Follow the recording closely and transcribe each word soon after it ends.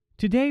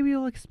Today we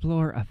will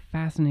explore a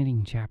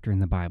fascinating chapter in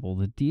the Bible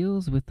that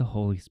deals with the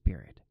Holy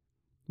Spirit.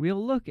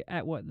 We'll look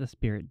at what the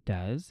Spirit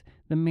does,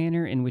 the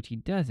manner in which He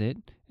does it,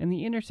 and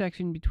the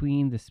intersection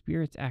between the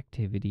Spirit's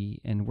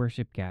activity and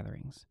worship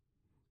gatherings.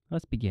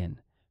 Let's begin.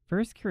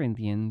 1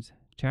 Corinthians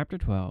chapter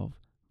 12,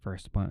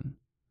 verse 1.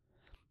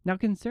 Now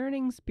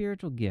concerning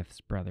spiritual gifts,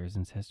 brothers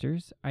and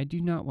sisters, I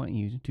do not want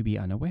you to be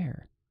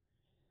unaware.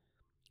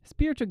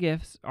 Spiritual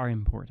gifts are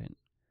important.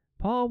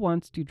 Paul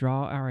wants to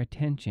draw our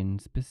attention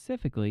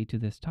specifically to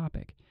this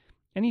topic,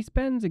 and he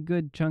spends a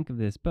good chunk of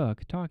this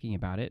book talking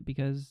about it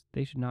because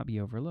they should not be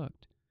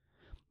overlooked.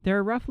 There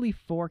are roughly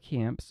 4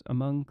 camps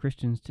among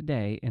Christians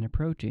today in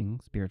approaching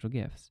spiritual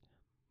gifts.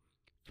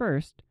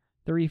 First,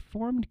 the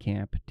Reformed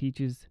camp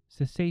teaches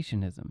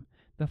cessationism,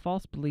 the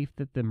false belief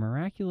that the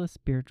miraculous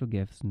spiritual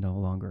gifts no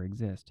longer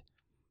exist.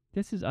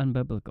 This is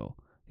unbiblical.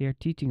 They are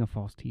teaching a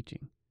false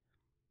teaching.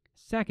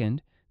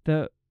 Second,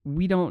 the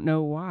 "we don't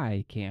know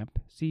why" camp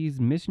sees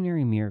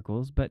missionary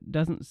miracles but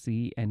doesn't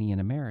see any in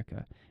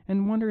America,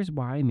 and wonders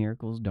why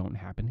miracles don't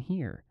happen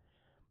here.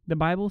 The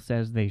Bible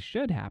says they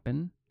should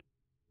happen,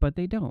 but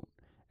they don't,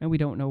 and we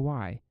don't know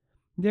why.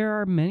 There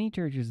are many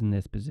churches in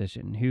this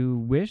position who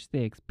wish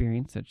they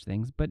experienced such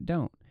things but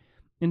don't.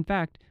 In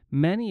fact,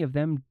 many of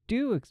them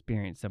do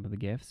experience some of the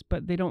gifts,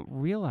 but they don't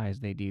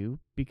realize they do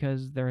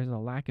because there is a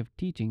lack of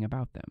teaching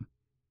about them.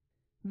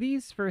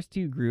 These first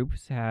 2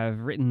 groups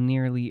have written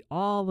nearly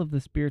all of the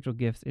spiritual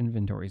gifts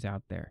inventories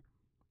out there.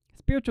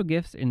 Spiritual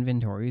gifts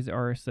inventories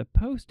are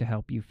supposed to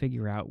help you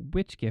figure out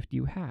which gift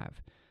you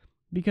have.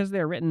 Because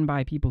they're written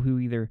by people who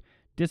either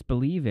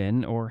disbelieve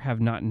in or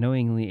have not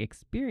knowingly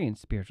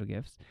experienced spiritual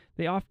gifts,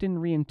 they often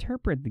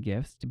reinterpret the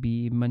gifts to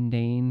be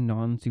mundane,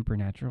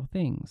 non-supernatural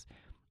things,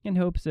 in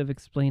hopes of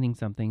explaining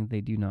something they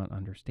do not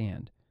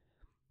understand.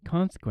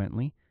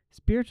 Consequently,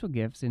 spiritual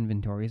gifts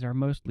inventories are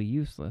mostly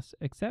useless,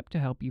 except to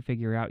help you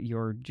figure out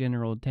your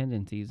general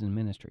tendencies in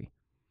ministry.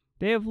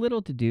 They have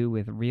little to do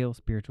with real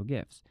spiritual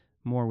gifts,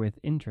 more with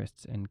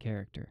interests and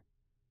character.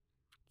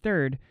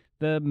 Third,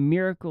 the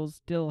miracles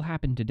still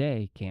happen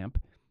today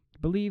camp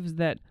believes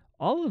that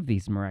all of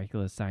these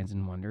miraculous signs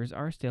and wonders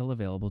are still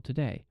available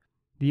today.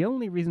 The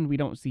only reason we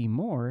don't see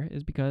more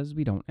is because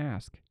we don't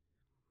ask.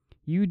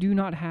 You do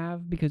not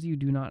have because you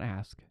do not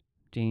ask.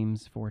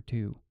 James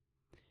 4:2.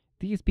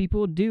 These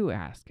people do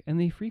ask, and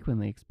they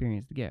frequently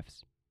experience the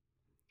gifts.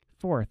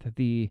 Fourth,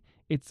 the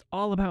 "it's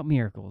all about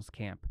miracles"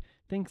 camp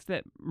thinks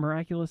that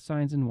miraculous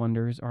signs and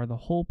wonders are the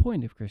whole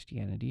point of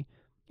Christianity,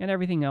 and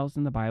everything else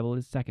in the Bible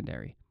is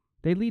secondary.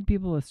 They lead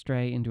people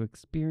astray into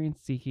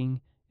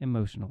experience-seeking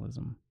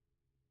emotionalism.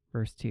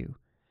 Verse 2.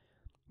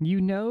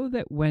 You know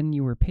that when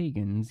you were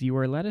pagans, you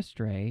were led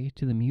astray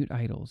to the mute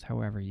idols,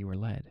 however you were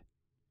led.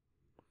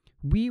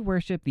 We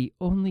worship the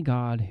only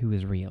God who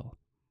is real.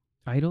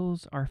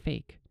 Idols are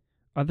fake.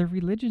 Other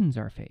religions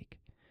are fake.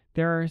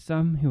 There are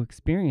some who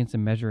experience a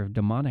measure of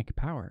demonic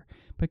power,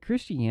 but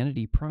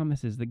Christianity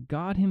promises that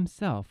God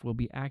Himself will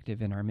be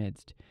active in our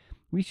midst.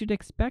 We should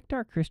expect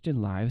our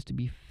Christian lives to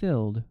be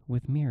filled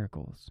with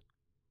miracles.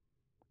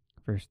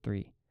 Verse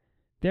 3.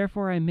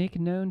 Therefore I make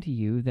known to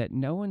you that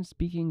no one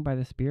speaking by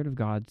the Spirit of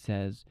God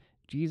says,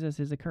 Jesus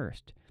is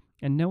accursed,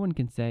 and no one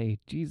can say,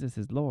 Jesus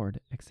is Lord,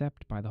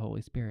 except by the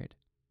Holy Spirit.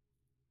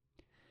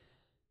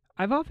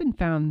 I've often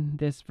found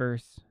this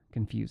verse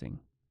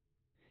confusing.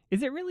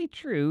 Is it really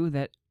true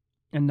that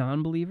a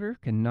non-believer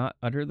cannot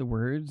utter the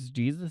words,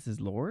 Jesus is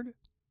Lord?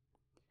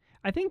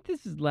 I think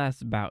this is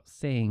less about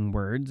saying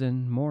words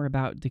and more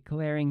about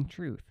declaring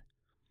truth.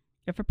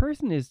 If a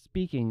person is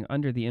speaking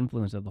under the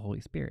influence of the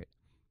Holy Spirit,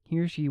 he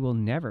or she will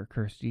never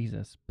curse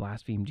Jesus,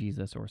 blaspheme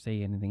Jesus, or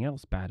say anything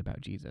else bad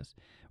about Jesus,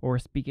 or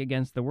speak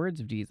against the words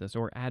of Jesus,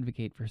 or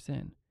advocate for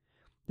sin.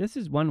 This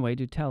is one way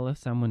to tell if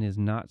someone is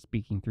not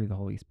speaking through the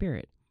Holy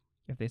Spirit,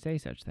 if they say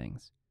such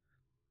things.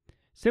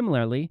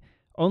 Similarly,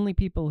 only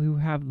people who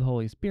have the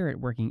Holy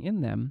Spirit working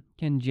in them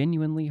can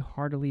genuinely,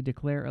 heartily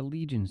declare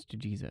allegiance to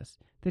Jesus,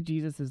 that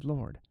Jesus is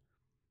Lord.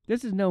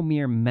 This is no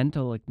mere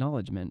mental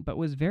acknowledgement, but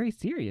was very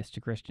serious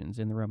to Christians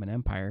in the Roman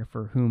Empire,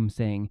 for whom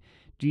saying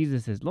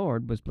Jesus is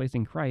Lord was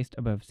placing Christ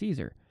above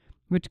Caesar,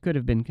 which could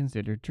have been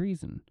considered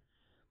treason.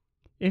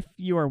 If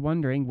you are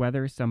wondering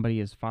whether somebody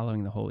is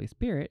following the Holy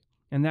Spirit,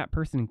 and that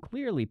person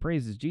clearly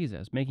praises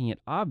Jesus, making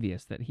it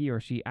obvious that he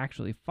or she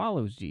actually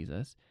follows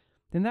Jesus,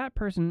 then that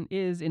person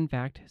is, in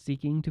fact,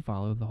 seeking to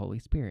follow the Holy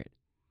Spirit.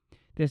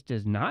 This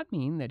does not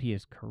mean that he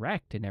is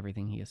correct in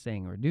everything he is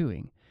saying or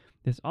doing.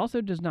 This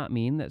also does not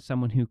mean that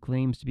someone who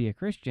claims to be a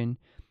Christian,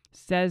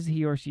 says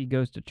he or she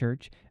goes to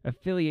church,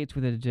 affiliates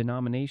with a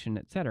denomination,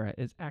 etc.,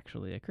 is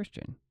actually a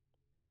Christian.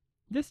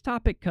 This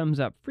topic comes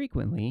up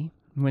frequently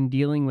when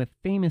dealing with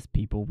famous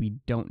people we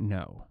don't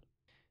know.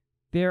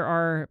 There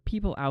are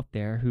people out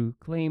there who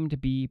claim to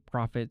be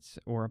prophets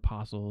or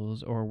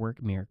apostles or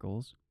work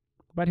miracles,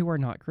 but who are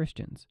not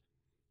Christians.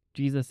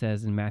 Jesus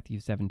says in Matthew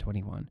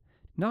 7:21,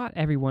 "Not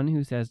everyone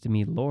who says to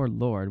me, 'Lord,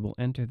 Lord,' will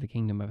enter the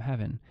kingdom of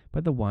heaven,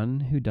 but the one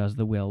who does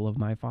the will of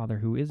my Father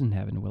who is in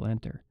heaven will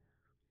enter."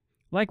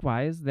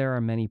 Likewise, there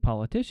are many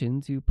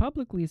politicians who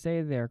publicly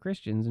say they are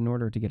Christians in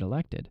order to get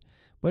elected,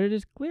 but it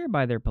is clear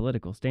by their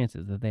political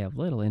stances that they have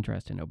little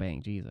interest in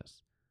obeying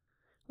Jesus.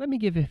 Let me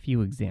give a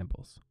few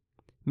examples.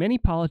 Many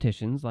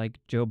politicians like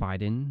Joe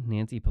Biden,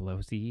 Nancy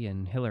Pelosi,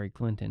 and Hillary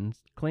Clinton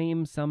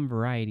claim some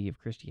variety of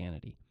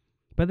Christianity,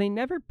 but they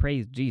never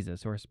praise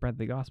Jesus or spread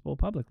the gospel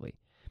publicly,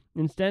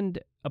 instead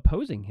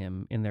opposing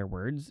him in their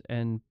words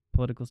and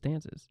political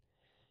stances.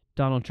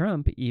 Donald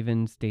Trump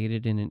even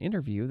stated in an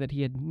interview that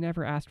he had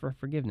never asked for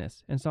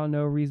forgiveness and saw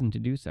no reason to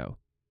do so.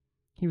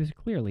 He was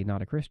clearly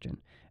not a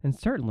Christian, and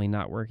certainly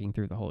not working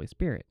through the Holy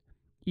Spirit,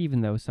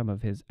 even though some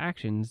of his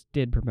actions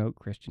did promote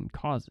Christian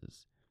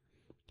causes.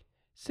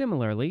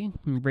 Similarly,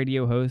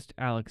 radio host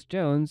Alex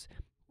Jones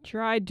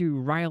tried to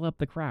rile up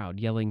the crowd,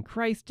 yelling,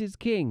 "Christ is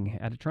King,"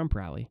 at a Trump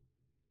rally.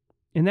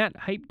 In that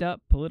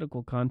hyped-up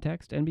political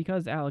context, and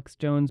because Alex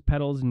Jones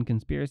peddles in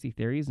conspiracy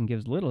theories and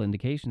gives little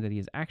indication that he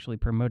is actually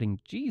promoting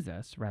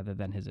Jesus rather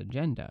than his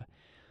agenda,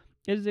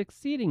 it is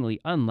exceedingly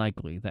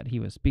unlikely that he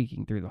was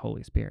speaking through the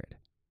Holy Spirit.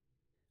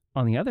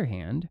 On the other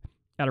hand,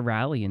 at a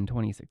rally in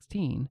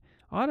 2016,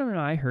 Autumn and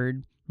I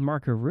heard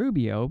Marco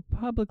Rubio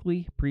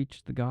publicly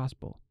preach the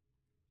gospel.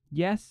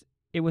 Yes,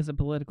 it was a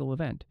political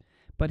event,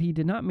 but he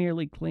did not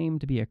merely claim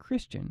to be a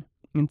Christian.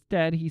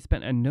 Instead, he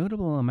spent a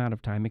notable amount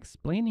of time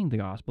explaining the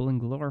gospel and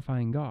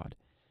glorifying God.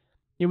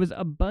 It was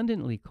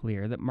abundantly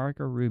clear that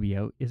Marco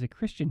Rubio is a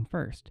Christian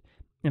first,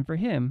 and for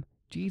him,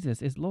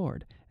 Jesus is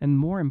Lord and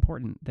more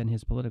important than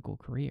his political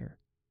career.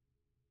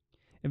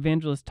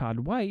 Evangelist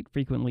Todd White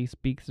frequently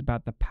speaks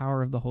about the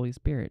power of the Holy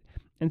Spirit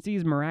and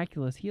sees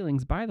miraculous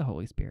healings by the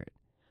Holy Spirit.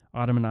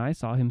 Autumn and I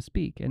saw him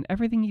speak, and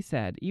everything he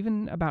said,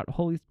 even about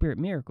Holy Spirit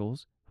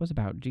miracles, was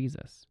about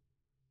Jesus.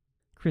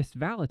 Chris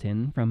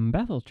Valentin from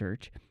Bethel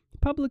Church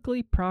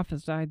publicly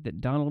prophesied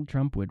that Donald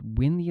Trump would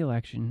win the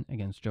election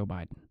against Joe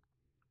Biden.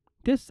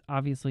 This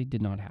obviously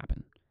did not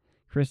happen.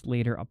 Chris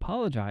later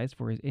apologized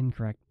for his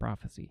incorrect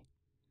prophecy.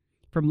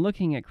 From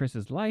looking at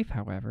Chris's life,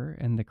 however,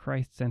 and the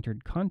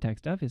Christ-centered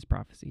context of his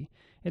prophecy,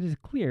 it is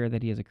clear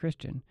that he is a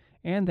Christian,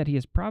 and that he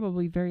is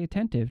probably very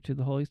attentive to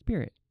the Holy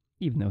Spirit,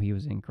 even though he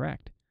was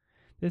incorrect.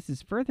 This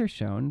is further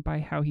shown by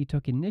how he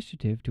took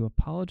initiative to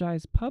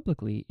apologize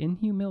publicly in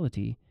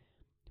humility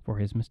for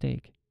his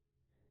mistake.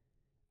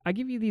 I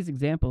give you these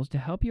examples to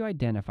help you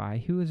identify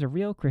who is a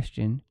real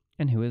Christian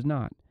and who is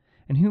not,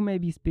 and who may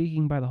be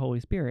speaking by the Holy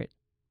Spirit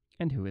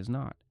and who is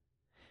not.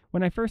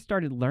 When I first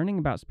started learning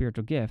about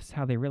spiritual gifts,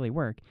 how they really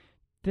work,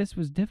 this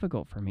was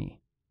difficult for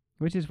me,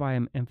 which is why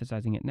I'm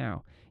emphasizing it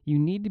now. You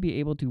need to be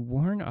able to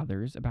warn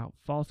others about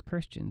false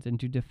Christians and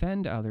to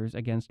defend others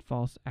against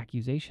false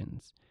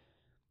accusations.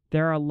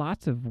 There are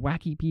lots of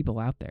wacky people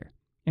out there,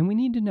 and we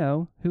need to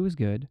know who is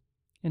good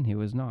and who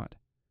is not.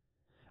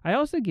 I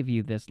also give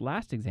you this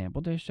last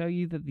example to show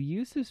you that the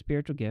use of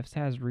spiritual gifts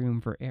has room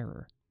for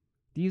error.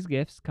 These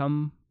gifts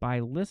come by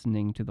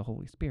listening to the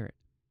Holy Spirit.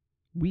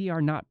 We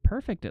are not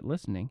perfect at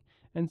listening,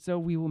 and so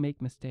we will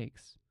make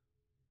mistakes.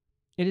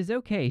 It is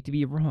okay to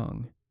be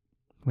wrong.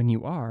 When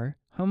you are,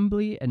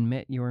 humbly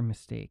admit your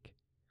mistake.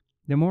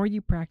 The more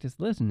you practice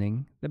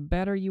listening, the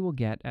better you will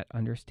get at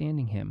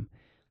understanding Him,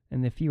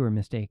 and the fewer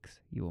mistakes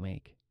you will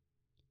make.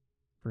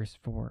 Verse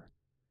 4.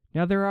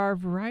 Now there are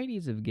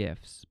varieties of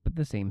gifts, but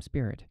the same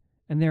Spirit.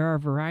 And there are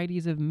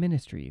varieties of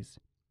ministries,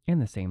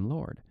 and the same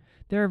Lord.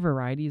 There are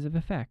varieties of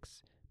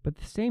effects, but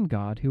the same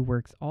God who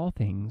works all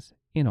things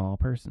in all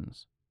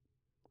persons.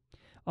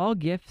 All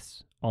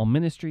gifts, all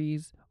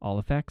ministries, all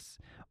effects,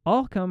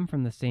 all come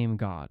from the same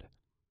God.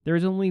 There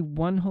is only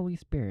one Holy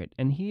Spirit,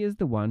 and He is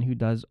the one who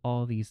does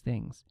all these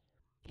things.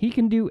 He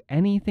can do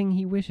anything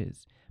He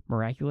wishes,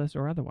 miraculous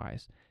or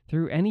otherwise,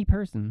 through any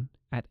person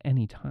at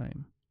any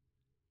time.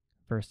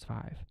 Verse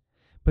 5.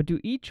 But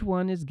to each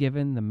one is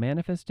given the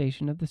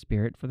manifestation of the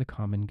Spirit for the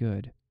common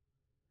good.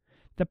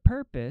 The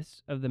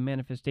purpose of the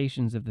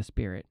manifestations of the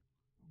Spirit,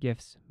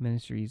 gifts,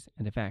 ministries,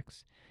 and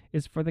effects,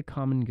 is for the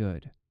common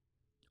good.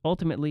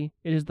 Ultimately,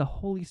 it is the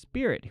Holy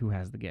Spirit who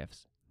has the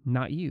gifts,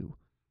 not you.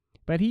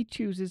 But He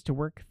chooses to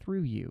work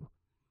through you.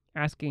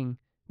 Asking,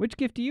 "Which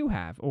gift do you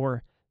have?"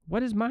 or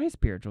 "What is my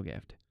spiritual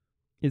gift?"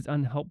 is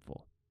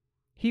unhelpful.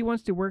 He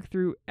wants to work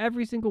through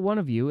every single one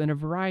of you in a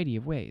variety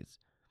of ways.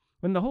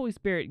 When the Holy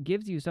Spirit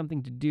gives you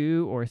something to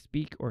do or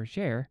speak or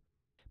share,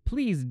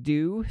 please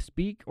do,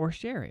 speak, or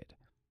share it.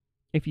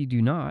 If you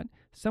do not,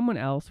 someone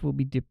else will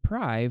be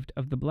deprived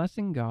of the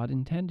blessing God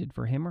intended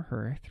for him or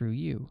her through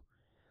you.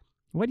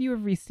 What you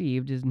have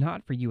received is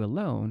not for you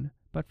alone,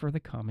 but for the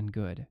common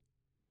good.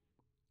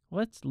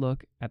 Let's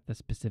look at the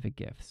specific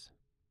gifts.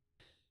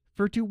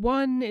 For to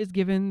one is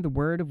given the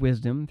word of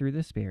wisdom through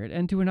the Spirit,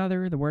 and to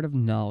another the word of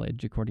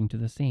knowledge according to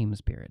the same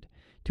Spirit,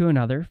 to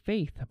another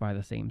faith by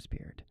the same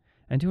Spirit,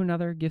 and to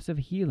another gifts of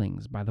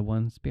healings by the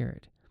one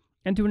Spirit,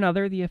 and to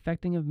another the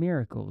effecting of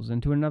miracles,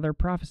 and to another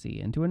prophecy,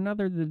 and to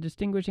another the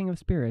distinguishing of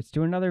spirits,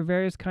 to another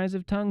various kinds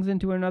of tongues, and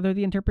to another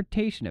the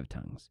interpretation of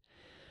tongues.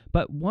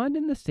 But one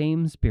and the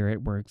same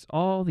Spirit works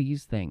all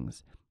these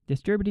things,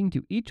 distributing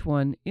to each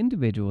one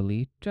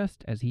individually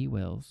just as He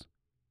wills.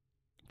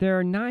 There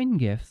are 9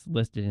 gifts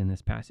listed in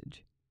this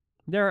passage.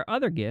 There are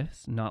other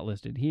gifts not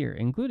listed here,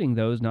 including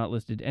those not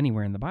listed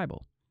anywhere in the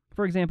Bible.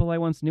 For example, I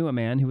once knew a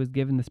man who was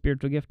given the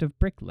spiritual gift of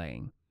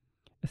bricklaying.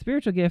 A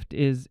spiritual gift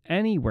is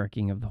any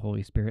working of the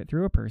Holy Spirit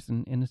through a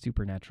person in a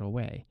supernatural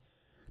way.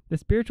 The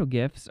spiritual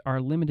gifts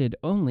are limited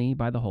only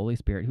by the Holy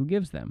Spirit who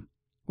gives them,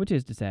 which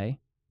is to say,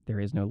 there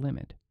is no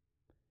limit.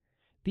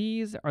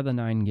 These are the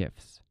 9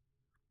 gifts.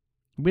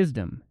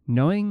 Wisdom,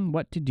 knowing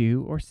what to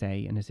do or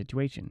say in a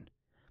situation.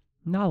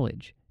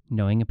 Knowledge,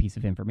 knowing a piece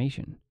of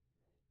information.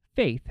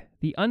 Faith,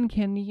 the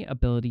uncanny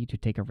ability to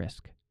take a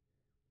risk.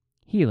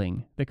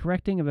 Healing, the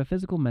correcting of a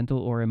physical, mental,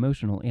 or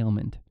emotional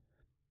ailment.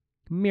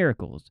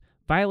 Miracles,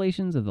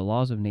 violations of the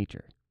laws of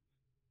nature.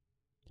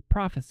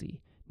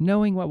 Prophecy,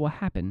 knowing what will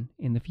happen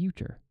in the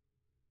future.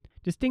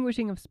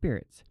 Distinguishing of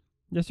spirits,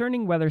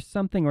 discerning whether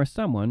something or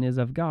someone is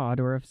of God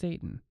or of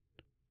Satan.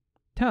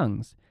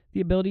 Tongues,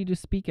 the ability to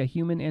speak a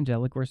human,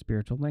 angelic, or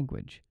spiritual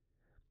language.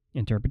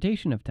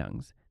 Interpretation of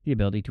tongues, the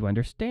ability to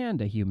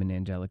understand a human,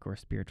 angelic, or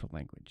spiritual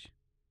language.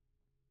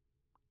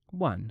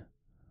 1.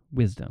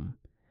 Wisdom.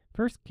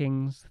 1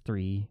 Kings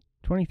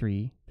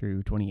 3:23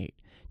 through 28.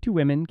 2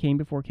 women came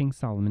before King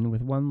Solomon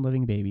with one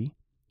living baby,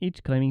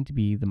 each claiming to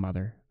be the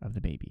mother of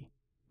the baby.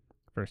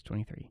 Verse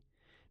 23.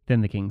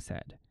 Then the king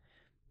said,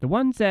 "The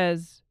one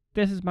says,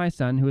 'This is my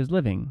son who is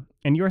living,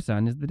 and your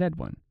son is the dead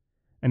one.'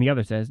 And the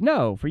other says,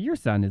 'No, for your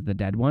son is the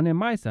dead one, and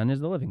my son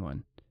is the living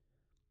one.'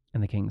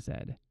 And the king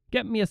said,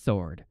 'Get me a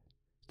sword.'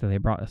 So they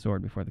brought a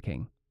sword before the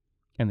king.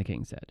 And the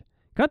king said,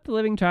 'Cut the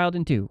living child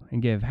in 2,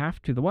 and give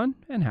half to the one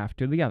and half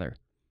to the other.'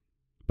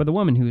 But the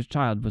woman whose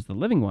child was the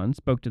living one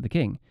spoke to the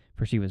king,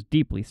 for she was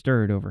deeply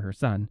stirred over her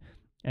son.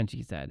 And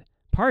she said,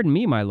 'Pardon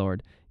me, my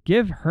lord,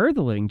 give her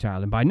the living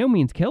child, and by no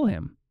means kill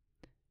him.'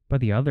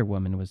 But the other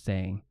woman was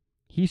saying,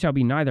 'He shall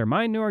be neither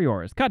mine nor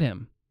yours, cut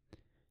him.'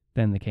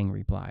 Then the king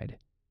replied,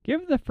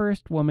 'Give the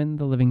first woman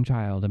the living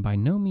child, and by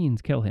no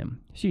means kill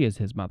him. She is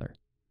his mother.'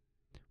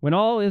 When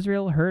all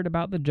Israel heard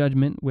about the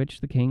judgment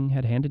which the king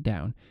had handed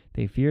down,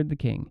 they feared the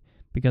king,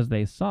 because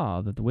they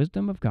saw that the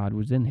wisdom of God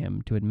was in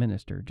him to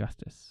administer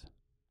justice.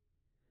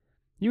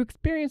 You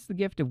experience the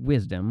gift of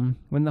wisdom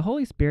when the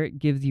Holy Spirit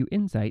gives you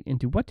insight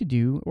into what to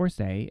do or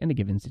say in a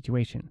given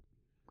situation.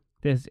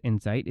 This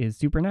insight is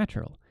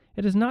supernatural.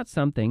 It is not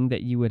something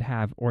that you would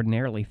have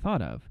ordinarily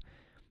thought of,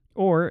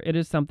 or it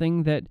is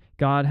something that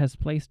God has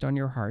placed on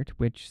your heart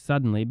which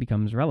suddenly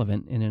becomes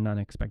relevant in an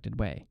unexpected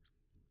way.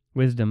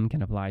 Wisdom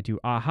can apply to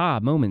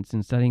aha moments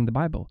in studying the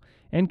Bible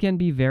and can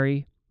be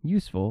very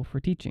useful for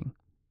teaching.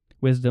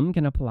 Wisdom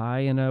can apply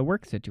in a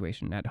work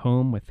situation, at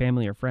home, with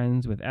family or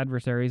friends, with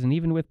adversaries, and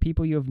even with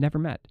people you have never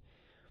met.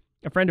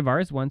 A friend of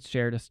ours once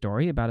shared a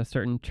story about a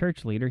certain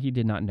church leader he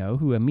did not know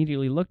who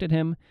immediately looked at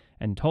him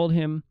and told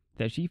him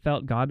that she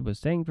felt God was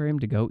saying for him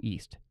to go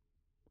east.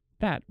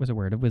 That was a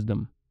word of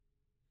wisdom.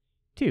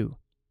 2.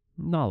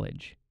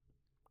 Knowledge.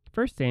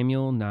 1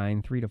 Samuel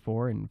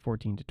 9:3-4 and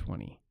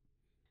 14-20.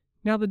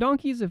 Now the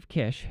donkeys of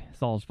Kish,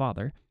 Saul's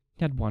father,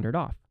 had wandered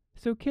off.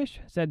 So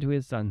Kish said to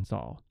his son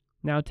Saul,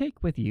 "Now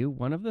take with you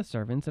one of the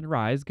servants and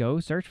rise, go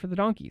search for the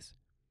donkeys."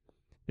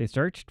 They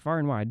searched far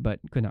and wide, but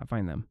could not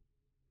find them.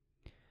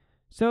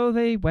 So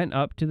they went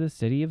up to the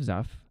city of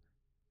Zuph.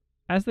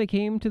 As they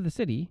came to the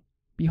city,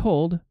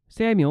 behold,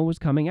 Samuel was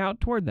coming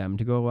out toward them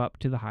to go up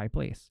to the high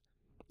place.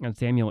 And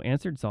Samuel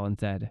answered Saul and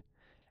said,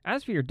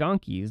 "As for your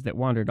donkeys that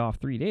wandered off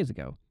 3 days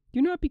ago,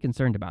 do not be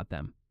concerned about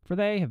them, for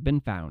they have been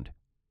found."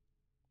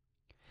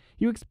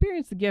 You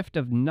experience the gift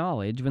of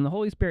knowledge when the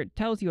Holy Spirit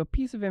tells you a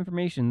piece of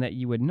information that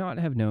you would not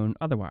have known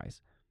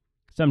otherwise.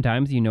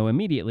 Sometimes you know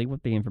immediately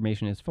what the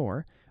information is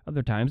for,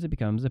 other times it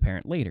becomes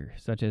apparent later,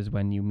 such as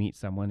when you meet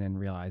someone and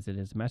realize it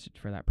is a message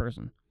for that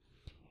person.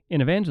 In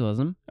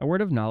evangelism, a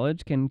word of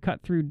knowledge can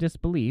cut through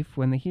disbelief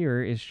when the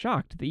hearer is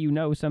shocked that you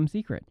know some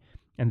secret,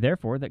 and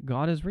therefore that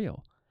God is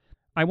real.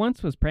 I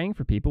once was praying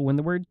for people when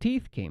the word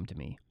teeth came to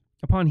me.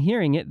 Upon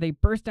hearing it, they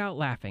burst out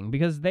laughing,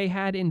 because they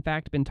had in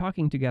fact been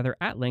talking together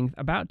at length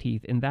about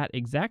teeth in that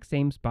exact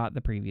same spot the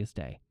previous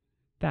day.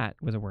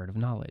 That was a word of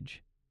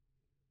knowledge.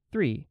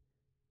 3.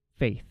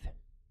 Faith.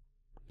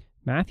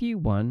 Matthew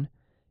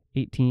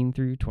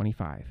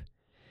 1:18-25.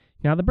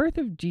 Now the birth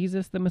of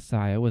Jesus the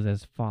Messiah was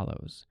as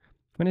follows.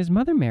 When his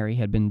mother Mary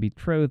had been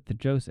betrothed to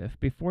Joseph,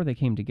 before they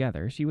came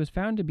together, she was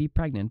found to be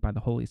pregnant by the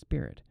Holy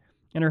Spirit.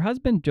 And her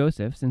husband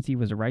Joseph, since he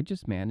was a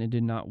righteous man and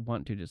did not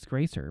want to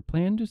disgrace her,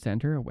 planned to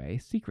send her away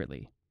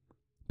secretly.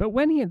 But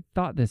when he had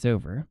thought this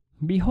over,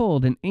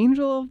 behold, an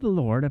angel of the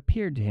Lord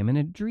appeared to him in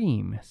a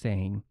dream,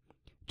 saying,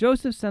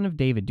 "Joseph, son of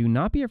David, do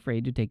not be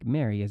afraid to take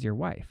Mary as your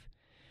wife.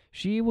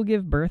 She will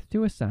give birth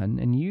to a son,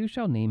 and you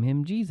shall name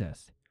him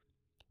Jesus."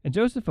 And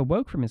Joseph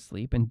awoke from his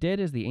sleep and did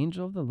as the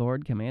angel of the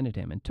Lord commanded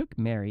him, and took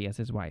Mary as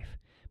his wife,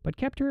 but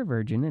kept her a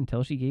virgin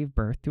until she gave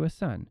birth to a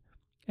son,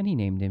 and he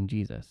named him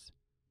Jesus.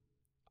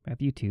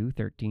 Matthew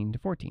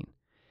 2:13-14.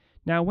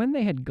 Now when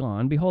they had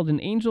gone, behold, an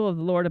angel of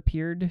the Lord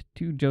appeared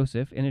to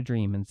Joseph in a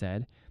dream and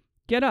said,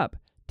 "Get up,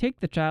 take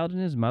the child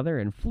and his mother,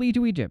 and flee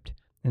to Egypt,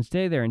 and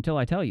stay there until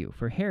I tell you,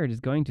 for Herod is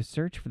going to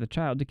search for the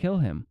child to kill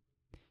him."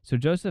 So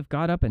Joseph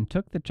got up and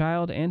took the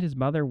child and his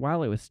mother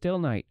while it was still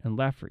night and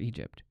left for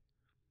Egypt.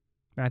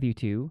 Matthew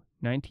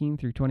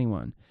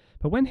 2:19-21.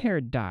 But when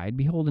Herod died,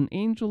 behold, an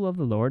angel of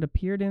the Lord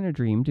appeared in a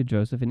dream to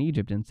Joseph in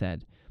Egypt and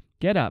said,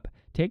 Get up,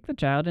 take the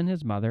child and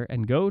his mother,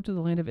 and go to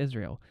the land of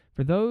Israel,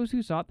 for those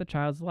who sought the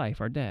child's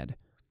life are dead.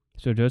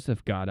 So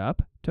Joseph got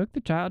up, took the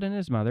child and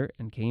his mother,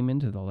 and came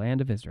into the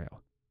land of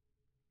Israel.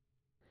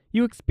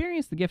 You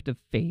experience the gift of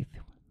faith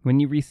when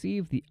you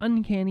receive the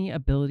uncanny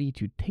ability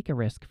to take a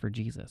risk for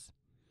Jesus.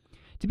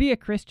 To be a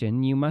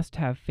Christian, you must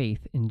have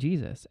faith in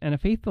Jesus, and a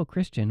faithful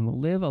Christian will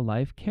live a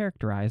life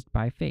characterized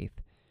by faith.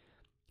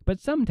 But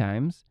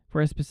sometimes,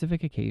 for a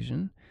specific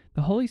occasion,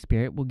 the Holy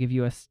Spirit will give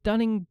you a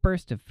stunning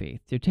burst of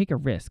faith to take a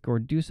risk or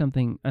do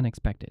something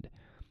unexpected.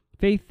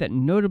 Faith that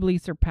notably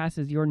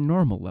surpasses your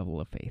normal level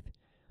of faith.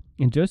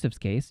 In Joseph's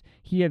case,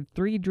 he had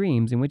 3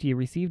 dreams in which he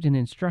received an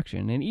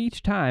instruction, and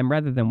each time,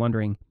 rather than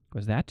wondering,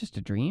 was that just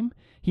a dream?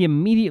 He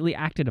immediately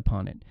acted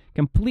upon it,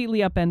 completely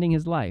upending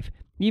his life,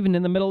 even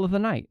in the middle of the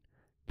night.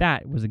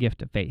 That was a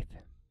gift of faith.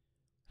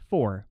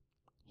 4.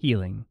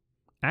 Healing.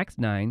 Acts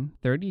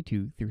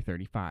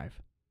 9:32-35.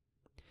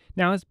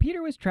 Now as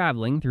Peter was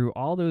traveling through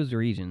all those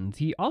regions,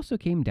 he also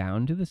came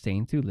down to the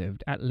saints who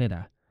lived at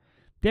Lydda.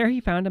 There he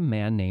found a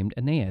man named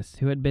Aeneas,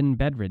 who had been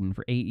bedridden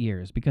for 8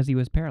 years because he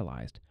was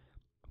paralyzed.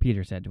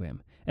 Peter said to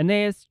him,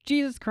 Aeneas,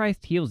 Jesus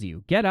Christ heals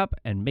you. Get up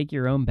and make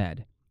your own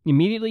bed.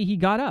 Immediately he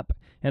got up,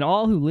 and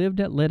all who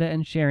lived at Lydda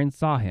and Sharon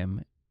saw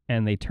him,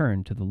 and they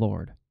turned to the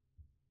Lord.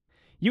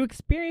 You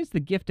experience the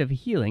gift of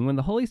healing when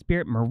the Holy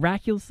Spirit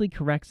miraculously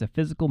corrects a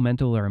physical,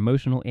 mental, or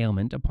emotional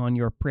ailment upon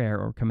your prayer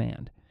or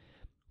command.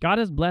 God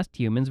has blessed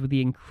humans with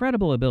the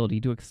incredible ability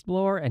to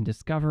explore and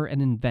discover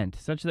and invent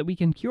such that we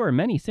can cure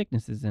many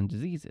sicknesses and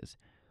diseases.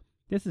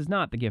 This is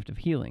not the gift of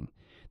healing.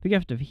 The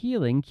gift of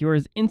healing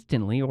cures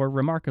instantly or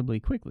remarkably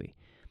quickly.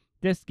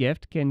 This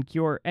gift can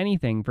cure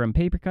anything from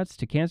paper cuts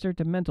to cancer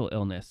to mental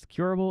illness,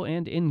 curable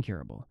and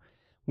incurable.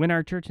 When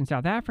our church in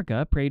South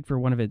Africa prayed for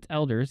one of its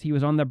elders, he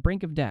was on the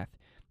brink of death.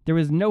 There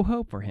was no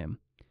hope for him.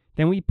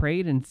 Then we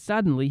prayed, and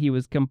suddenly he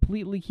was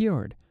completely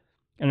cured.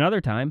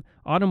 Another time,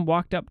 Autumn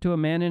walked up to a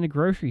man in a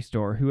grocery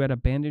store who had a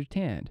bandaged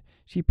hand.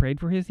 She prayed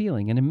for his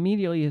healing, and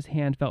immediately his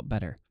hand felt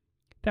better.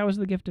 That was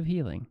the gift of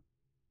healing.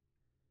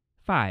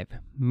 5.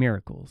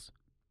 Miracles.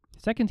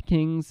 2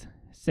 Kings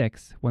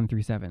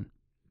 6:1-7.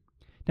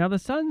 Now the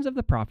sons of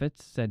the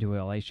prophets said to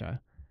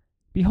Elisha,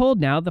 Behold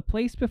now, the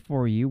place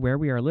before you where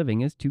we are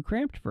living is too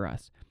cramped for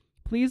us.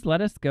 Please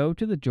let us go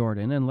to the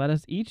Jordan, and let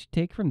us each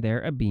take from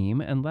there a beam,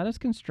 and let us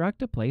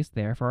construct a place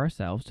there for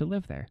ourselves to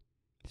live there.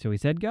 So he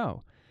said,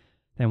 Go.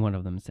 Then one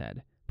of them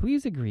said,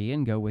 Please agree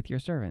and go with your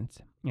servants.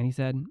 And he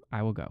said,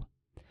 I will go.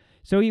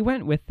 So he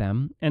went with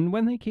them, and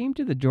when they came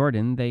to the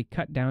Jordan, they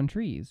cut down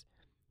trees.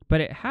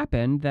 But it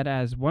happened that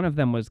as one of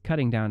them was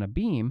cutting down a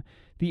beam,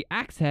 the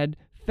axe head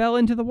fell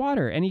into the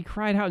water, and he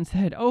cried out and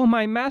said, Oh,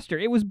 my master,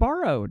 it was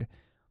borrowed.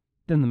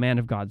 Then the man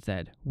of God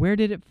said, Where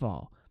did it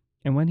fall?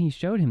 And when he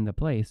showed him the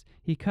place,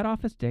 he cut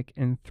off a stick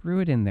and threw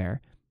it in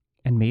there,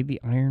 and made the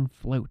iron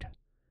float.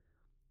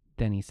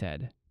 Then he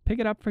said, Pick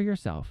it up for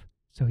yourself.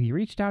 So he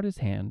reached out his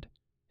hand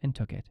and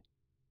took it.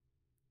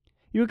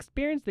 You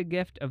experience the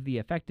gift of the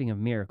effecting of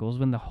miracles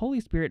when the Holy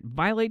Spirit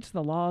violates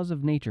the laws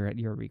of nature at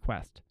your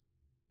request.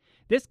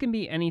 This can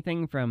be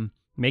anything from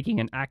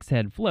making an axe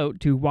head float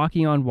to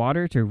walking on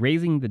water to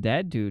raising the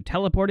dead to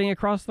teleporting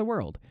across the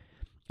world.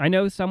 I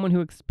know someone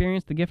who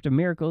experienced the gift of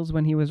miracles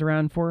when he was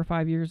around 4 or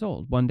 5 years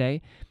old. One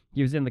day,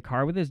 he was in the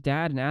car with his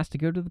dad and asked to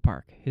go to the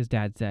park. His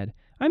dad said,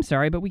 I'm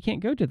sorry, but we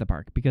can't go to the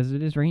park because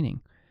it is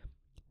raining.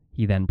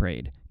 He then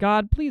prayed,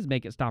 God, please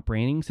make it stop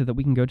raining so that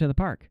we can go to the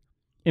park.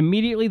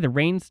 Immediately the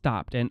rain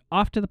stopped, and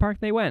off to the park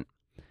they went.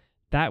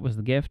 That was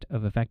the gift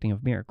of effecting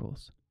of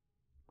miracles.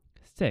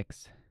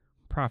 6.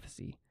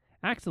 Prophecy.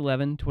 Acts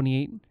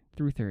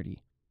 11:28-30.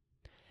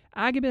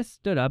 Agabus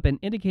stood up and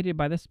indicated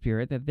by the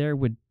Spirit that there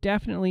would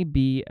definitely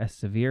be a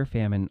severe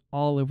famine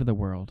all over the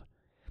world.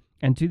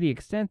 And to the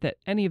extent that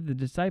any of the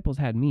disciples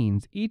had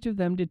means, each of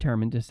them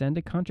determined to send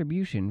a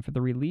contribution for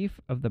the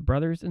relief of the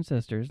brothers and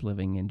sisters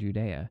living in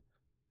Judea.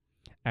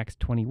 Acts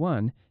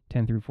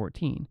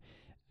 21:10-14.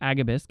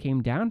 Agabus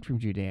came down from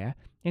Judea,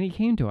 and he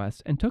came to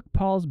us and took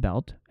Paul's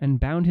belt and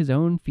bound his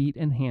own feet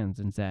and hands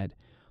and said,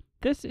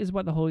 This is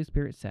what the Holy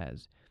Spirit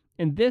says.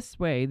 In this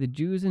way the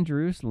Jews in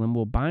Jerusalem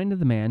will bind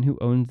the man who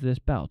owns this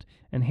belt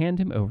and hand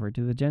him over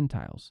to the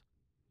Gentiles.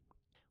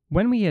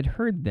 When we had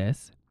heard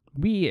this,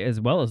 we, as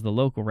well as the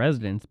local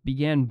residents,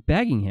 began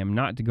begging him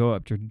not to go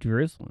up to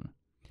Jerusalem.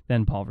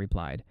 Then Paul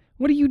replied,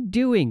 What are you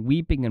doing,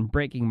 weeping and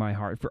breaking my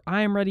heart? For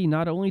I am ready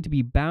not only to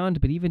be bound,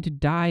 but even to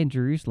die in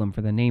Jerusalem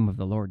for the name of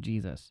the Lord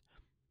Jesus.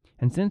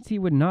 And since he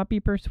would not be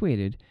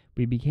persuaded,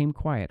 we became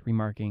quiet,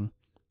 remarking,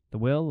 The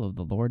will of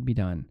the Lord be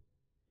done.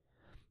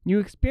 You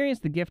experience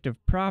the gift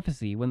of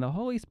prophecy when the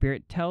Holy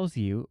Spirit tells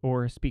you,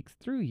 or speaks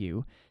through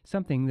you,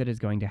 something that is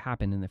going to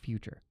happen in the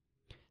future.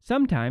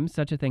 Sometimes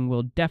such a thing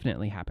will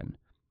definitely happen.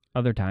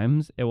 Other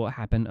times, it will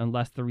happen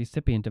unless the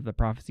recipient of the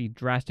prophecy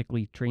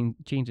drastically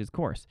changes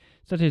course,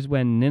 such as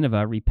when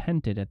Nineveh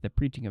repented at the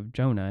preaching of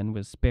Jonah and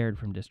was spared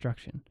from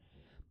destruction.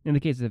 In the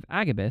case of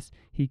Agabus,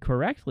 he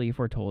correctly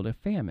foretold a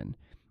famine,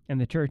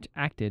 and the church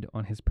acted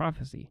on his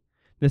prophecy.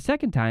 The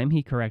second time,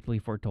 he correctly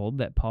foretold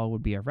that Paul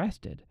would be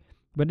arrested,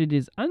 but it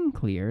is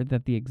unclear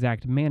that the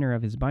exact manner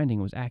of his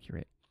binding was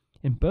accurate.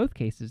 In both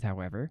cases,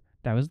 however,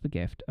 that was the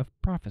gift of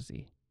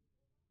prophecy.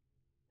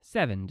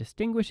 7.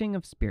 Distinguishing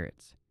of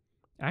spirits.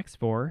 Acts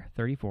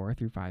 4:34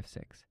 through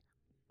 5:6.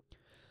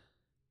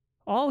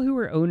 All who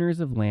were owners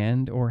of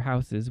land or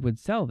houses would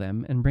sell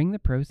them and bring the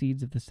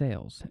proceeds of the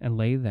sales and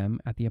lay them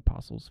at the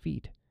apostles'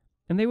 feet,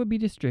 and they would be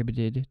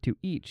distributed to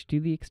each to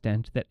the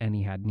extent that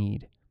any had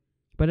need.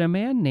 But a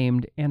man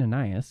named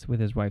Ananias, with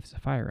his wife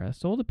Sapphira,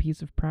 sold a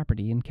piece of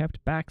property and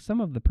kept back some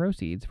of the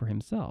proceeds for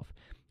himself,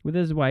 with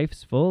his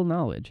wife's full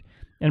knowledge,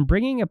 and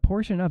bringing a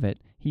portion of it,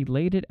 he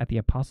laid it at the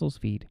apostles'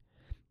 feet.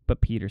 But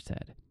Peter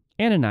said,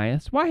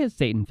 Ananias, why has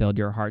Satan filled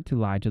your heart to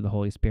lie to the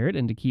Holy Spirit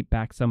and to keep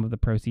back some of the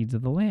proceeds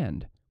of the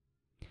land?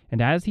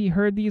 And as he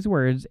heard these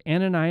words,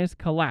 Ananias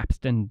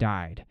collapsed and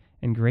died,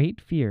 and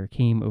great fear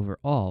came over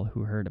all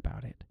who heard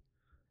about it.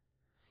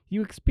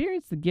 You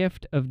experience the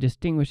gift of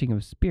distinguishing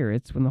of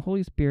spirits when the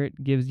Holy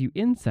Spirit gives you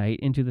insight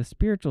into the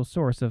spiritual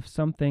source of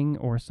something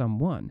or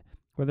someone,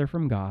 whether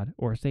from God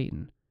or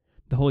Satan.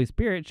 The Holy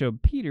Spirit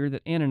showed Peter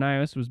that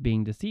Ananias was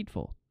being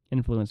deceitful,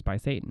 influenced by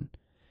Satan.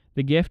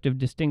 The gift of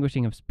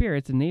distinguishing of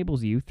spirits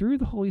enables you, through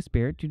the Holy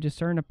Spirit, to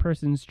discern a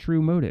person's true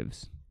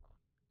motives.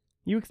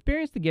 You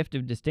experience the gift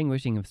of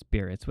distinguishing of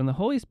spirits when the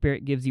Holy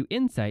Spirit gives you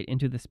insight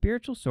into the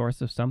spiritual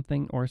source of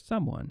something or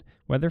someone,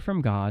 whether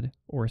from God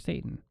or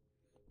Satan.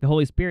 The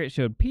Holy Spirit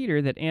showed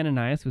Peter that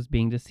Ananias was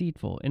being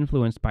deceitful,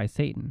 influenced by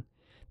Satan.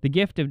 The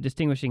gift of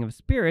distinguishing of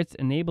spirits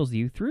enables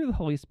you, through the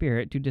Holy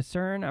Spirit, to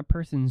discern a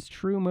person's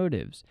true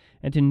motives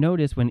and to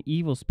notice when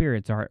evil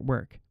spirits are at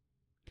work.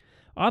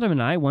 Autumn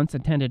and I once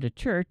attended a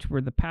church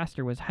where the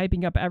pastor was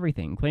hyping up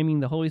everything, claiming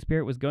the Holy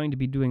Spirit was going to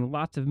be doing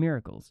lots of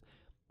miracles.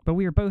 But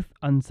we were both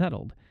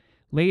unsettled.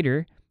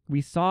 Later,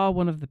 we saw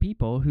one of the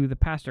people who the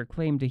pastor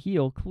claimed to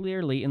heal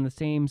clearly in the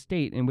same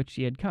state in which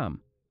she had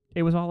come.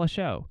 It was all a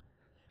show.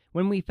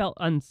 When we felt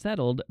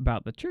unsettled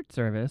about the church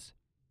service,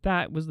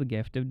 that was the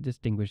gift of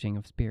distinguishing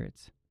of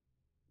spirits.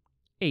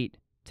 8.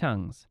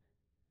 Tongues.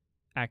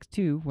 Acts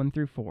 2:1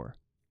 through 4.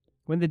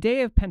 When the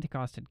day of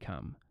Pentecost had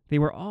come, they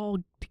were all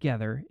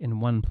together in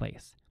one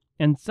place.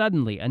 And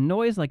suddenly a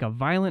noise like a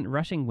violent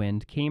rushing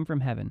wind came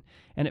from heaven,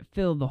 and it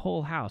filled the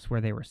whole house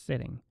where they were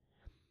sitting.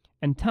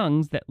 And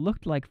tongues that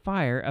looked like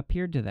fire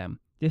appeared to them,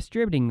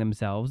 distributing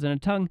themselves, and a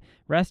tongue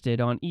rested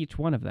on each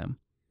one of them.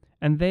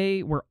 And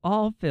they were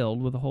all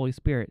filled with the Holy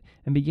Spirit,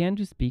 and began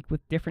to speak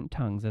with different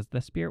tongues as the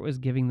Spirit was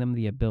giving them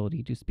the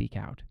ability to speak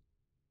out.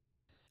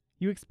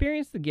 You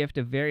experience the gift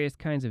of various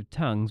kinds of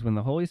tongues when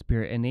the Holy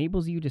Spirit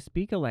enables you to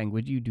speak a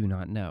language you do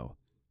not know.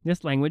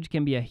 This language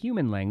can be a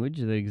human language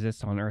that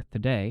exists on earth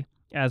today,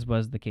 as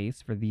was the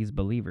case for these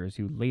believers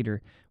who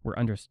later were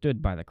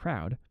understood by the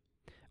crowd,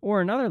 or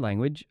another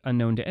language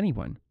unknown to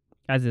anyone,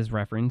 as is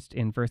referenced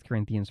in 1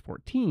 Corinthians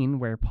 14,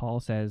 where Paul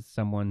says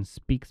someone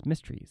speaks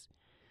mysteries.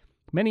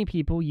 Many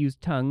people use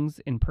tongues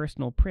in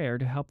personal prayer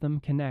to help them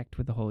connect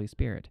with the Holy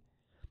Spirit.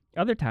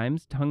 Other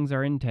times, tongues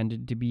are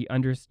intended to be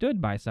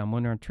understood by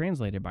someone or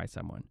translated by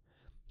someone.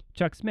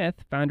 Chuck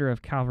Smith, founder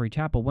of Calvary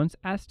Chapel, once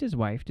asked his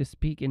wife to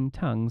speak in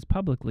tongues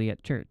publicly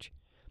at church.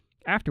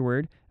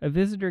 Afterward, a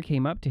visitor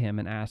came up to him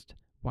and asked,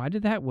 "Why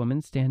did that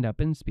woman stand up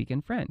and speak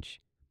in French?"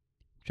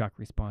 Chuck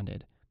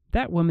responded,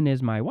 "That woman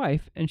is my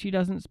wife, and she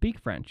doesn't speak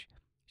French.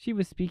 She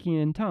was speaking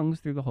in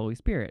tongues through the Holy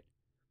Spirit."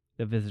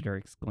 The visitor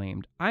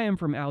exclaimed, "I am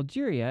from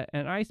Algeria,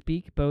 and I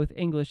speak both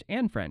English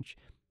and French.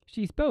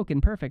 She spoke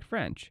in perfect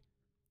French."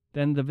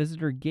 Then the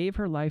visitor gave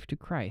her life to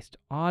Christ,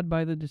 awed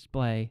by the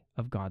display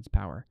of God's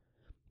power.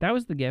 That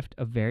was the gift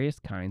of various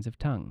kinds of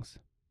tongues.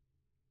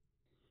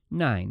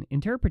 9.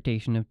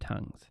 Interpretation of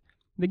tongues.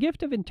 The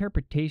gift of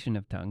interpretation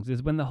of tongues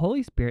is when the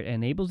Holy Spirit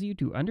enables you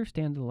to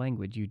understand a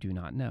language you do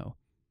not know.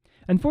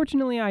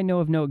 Unfortunately, I know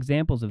of no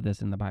examples of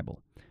this in the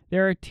Bible.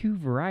 There are two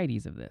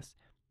varieties of this.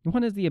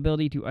 One is the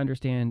ability to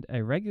understand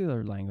a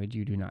regular language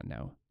you do not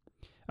know.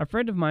 A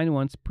friend of mine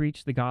once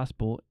preached the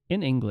gospel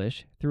in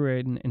English through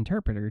an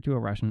interpreter to a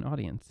Russian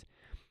audience.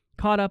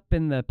 Caught up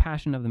in the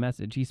passion of the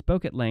message, he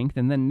spoke at length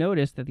and then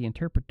noticed that the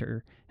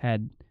interpreter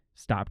had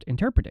stopped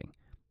interpreting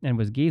and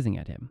was gazing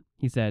at him.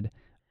 He said,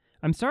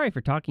 "I'm sorry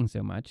for talking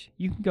so much.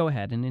 You can go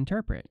ahead and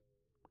interpret."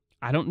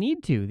 "I don't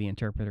need to," the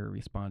interpreter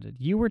responded.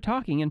 "You were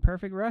talking in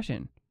perfect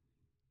Russian."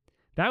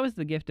 That was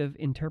the gift of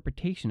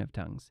interpretation of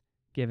tongues,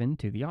 given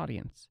to the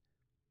audience.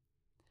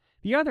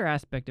 The other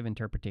aspect of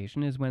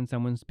interpretation is when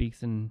someone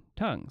speaks in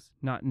tongues,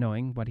 not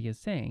knowing what he is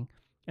saying,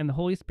 and the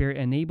Holy Spirit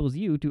enables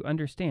you to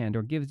understand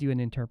or gives you an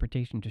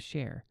interpretation to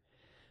share.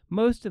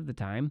 Most of the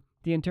time,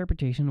 the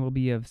interpretation will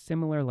be of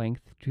similar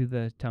length to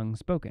the tongue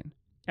spoken.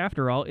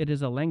 After all, it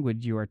is a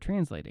language you are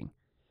translating.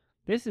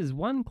 This is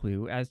one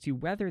clue as to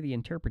whether the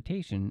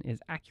interpretation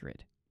is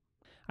accurate.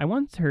 I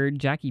once heard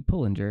Jackie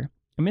Pullinger,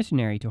 a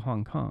missionary to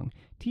Hong Kong,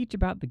 teach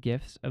about the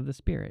gifts of the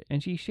Spirit,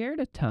 and she shared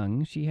a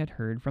tongue she had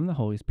heard from the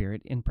Holy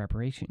Spirit in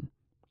preparation.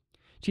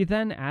 She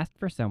then asked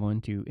for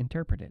someone to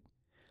interpret it.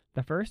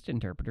 The first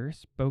interpreter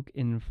spoke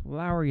in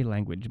flowery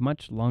language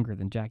much longer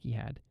than Jackie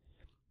had.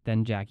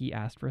 Then Jackie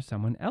asked for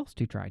someone else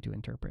to try to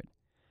interpret.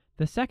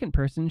 The second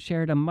person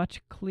shared a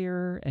much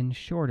clearer and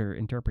shorter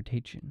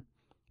interpretation.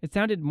 It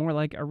sounded more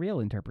like a real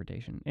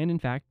interpretation, and in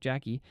fact,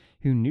 Jackie,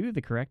 who knew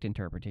the correct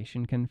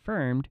interpretation,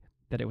 confirmed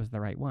that it was the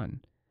right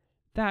one.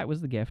 That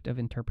was the gift of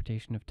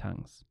interpretation of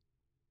tongues.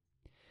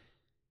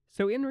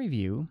 So in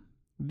review,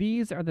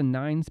 these are the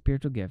 9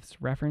 spiritual gifts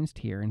referenced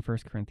here in 1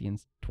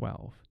 Corinthians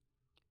 12.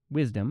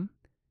 Wisdom,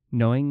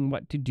 knowing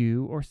what to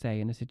do or say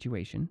in a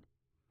situation.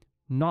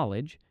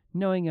 Knowledge,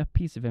 knowing a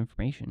piece of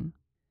information.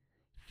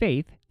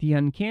 Faith, the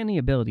uncanny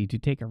ability to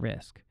take a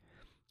risk.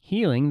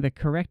 Healing, the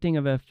correcting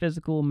of a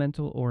physical,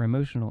 mental, or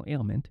emotional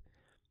ailment.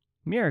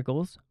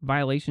 Miracles,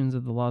 violations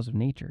of the laws of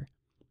nature.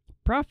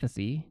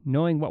 Prophecy,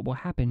 knowing what will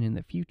happen in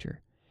the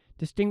future.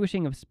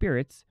 Distinguishing of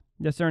spirits,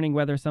 discerning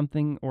whether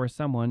something or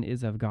someone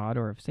is of God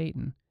or of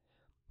Satan.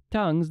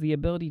 Tongues, the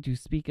ability to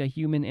speak a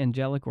human,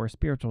 angelic, or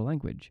spiritual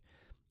language.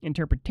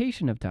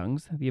 Interpretation of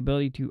tongues, the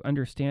ability to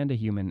understand a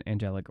human,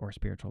 angelic, or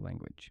spiritual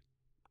language.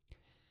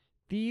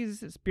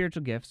 These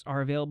spiritual gifts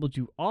are available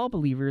to all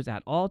believers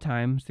at all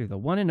times through the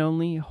one and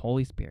only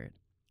Holy Spirit.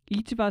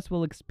 Each of us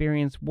will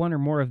experience one or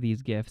more of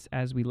these gifts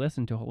as we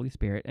listen to Holy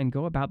Spirit and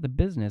go about the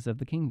business of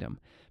the kingdom,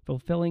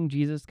 fulfilling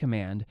Jesus'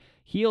 command,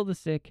 heal the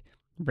sick,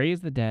 raise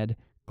the dead,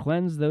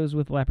 cleanse those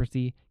with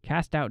leprosy,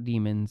 cast out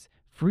demons,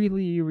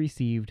 freely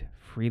received,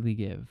 freely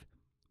give.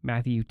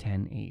 Matthew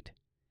 10:8.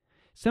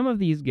 Some of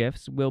these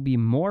gifts will be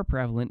more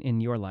prevalent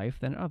in your life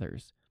than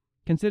others.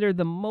 Consider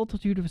the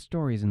multitude of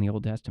stories in the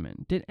Old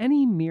Testament. Did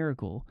any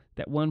miracle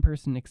that one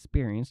person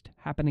experienced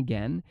happen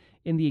again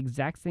in the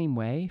exact same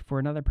way for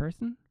another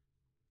person?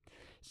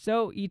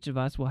 So each of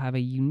us will have a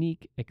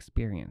unique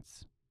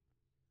experience.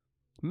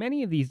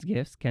 Many of these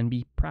gifts can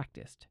be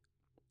practiced.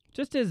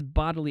 Just as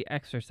bodily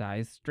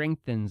exercise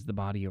strengthens the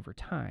body over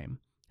time,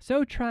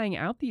 so trying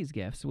out these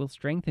gifts will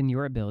strengthen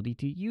your ability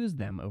to use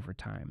them over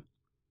time.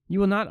 You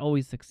will not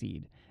always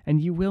succeed,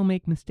 and you will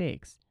make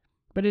mistakes,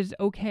 but it is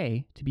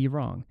okay to be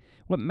wrong.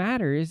 What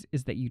matters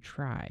is that you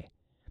try.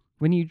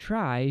 When you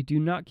try, do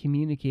not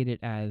communicate it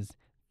as,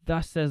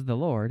 "Thus says the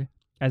Lord,"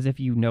 as if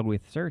you know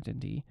with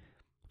certainty,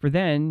 for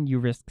then you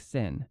risk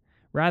sin.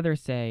 Rather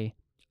say,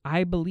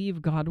 "I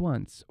believe God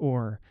once,"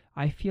 or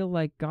 "I feel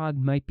like God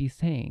might be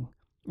saying,"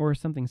 or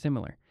something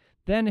similar.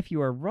 Then if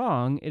you are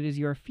wrong, it is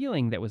your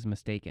feeling that was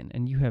mistaken,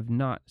 and you have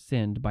not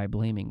sinned by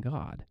blaming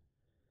God.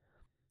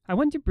 I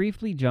want to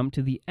briefly jump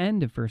to the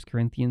end of 1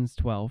 Corinthians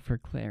 12 for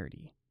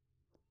clarity.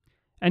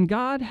 And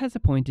God has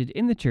appointed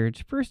in the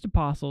church first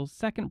apostles,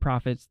 second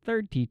prophets,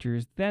 third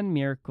teachers, then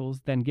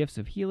miracles, then gifts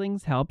of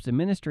healings, helps,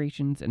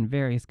 administrations, and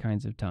various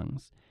kinds of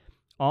tongues.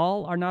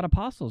 All are not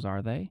apostles,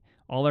 are they?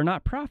 All are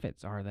not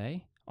prophets, are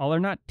they? All are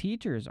not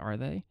teachers, are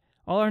they?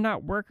 All are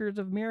not workers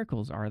of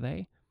miracles, are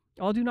they?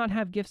 All do not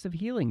have gifts of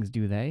healings,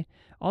 do they?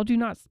 All do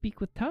not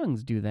speak with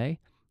tongues, do they?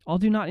 All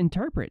do not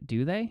interpret,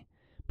 do they?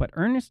 But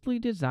earnestly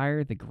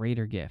desire the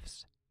greater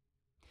gifts.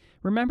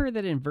 Remember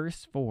that in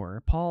verse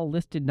 4, Paul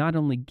listed not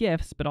only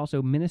gifts, but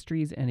also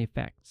ministries and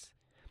effects.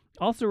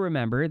 Also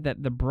remember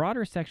that the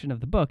broader section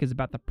of the book is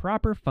about the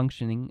proper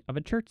functioning of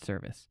a church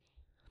service.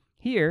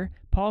 Here,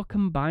 Paul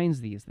combines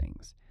these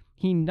things.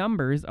 He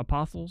numbers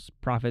apostles,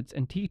 prophets,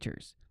 and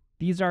teachers.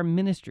 These are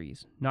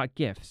ministries, not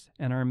gifts,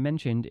 and are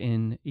mentioned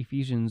in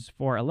Ephesians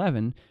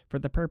 4:11 for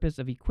the purpose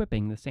of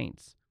equipping the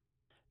saints.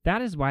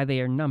 That is why they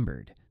are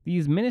numbered.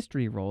 These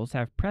ministry roles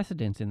have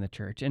precedence in the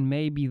church and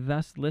may be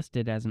thus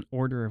listed as an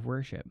order of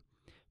worship.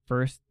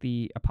 First,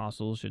 the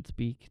apostles should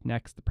speak,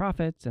 next the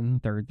prophets,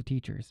 and third the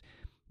teachers,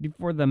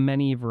 before the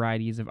many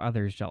varieties of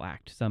others shall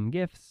act, some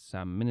gifts,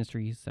 some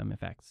ministries, some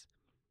effects.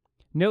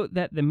 Note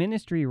that the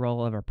ministry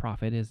role of a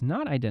prophet is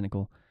not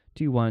identical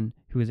to one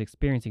who is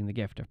experiencing the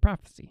gift of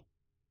prophecy.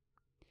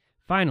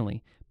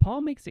 Finally,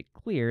 Paul makes it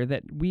clear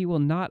that we will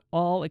not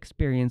all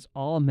experience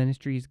all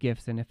ministries,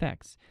 gifts, and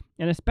effects,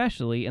 and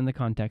especially in the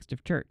context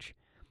of church.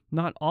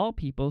 Not all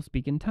people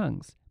speak in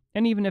tongues,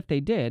 and even if they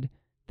did,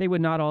 they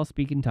would not all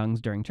speak in tongues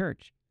during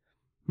church.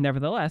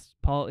 Nevertheless,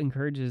 Paul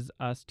encourages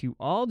us to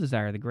all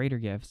desire the greater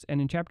gifts,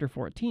 and in chapter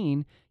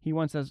 14, he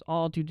wants us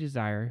all to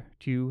desire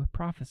to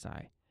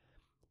prophesy.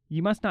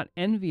 You must not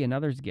envy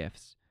another's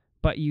gifts,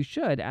 but you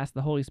should ask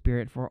the Holy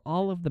Spirit for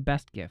all of the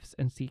best gifts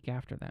and seek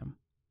after them.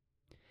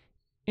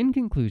 In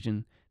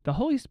conclusion, the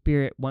Holy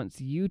Spirit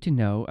wants you to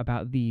know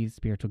about these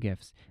spiritual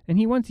gifts, and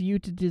he wants you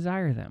to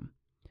desire them.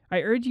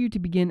 I urge you to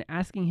begin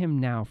asking him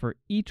now for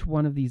each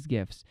one of these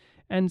gifts,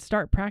 and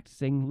start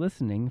practicing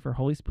listening for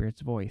Holy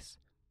Spirit's voice.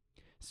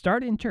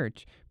 Start in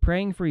church,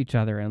 praying for each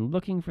other and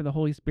looking for the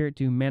Holy Spirit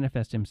to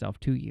manifest himself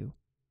to you.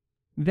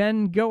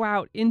 Then go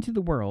out into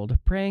the world,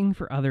 praying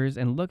for others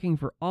and looking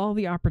for all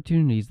the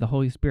opportunities the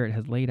Holy Spirit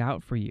has laid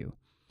out for you.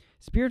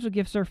 Spiritual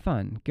gifts are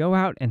fun. Go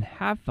out and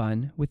have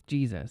fun with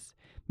Jesus.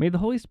 May the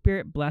Holy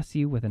Spirit bless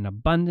you with an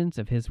abundance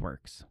of his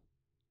works.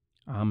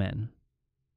 Amen.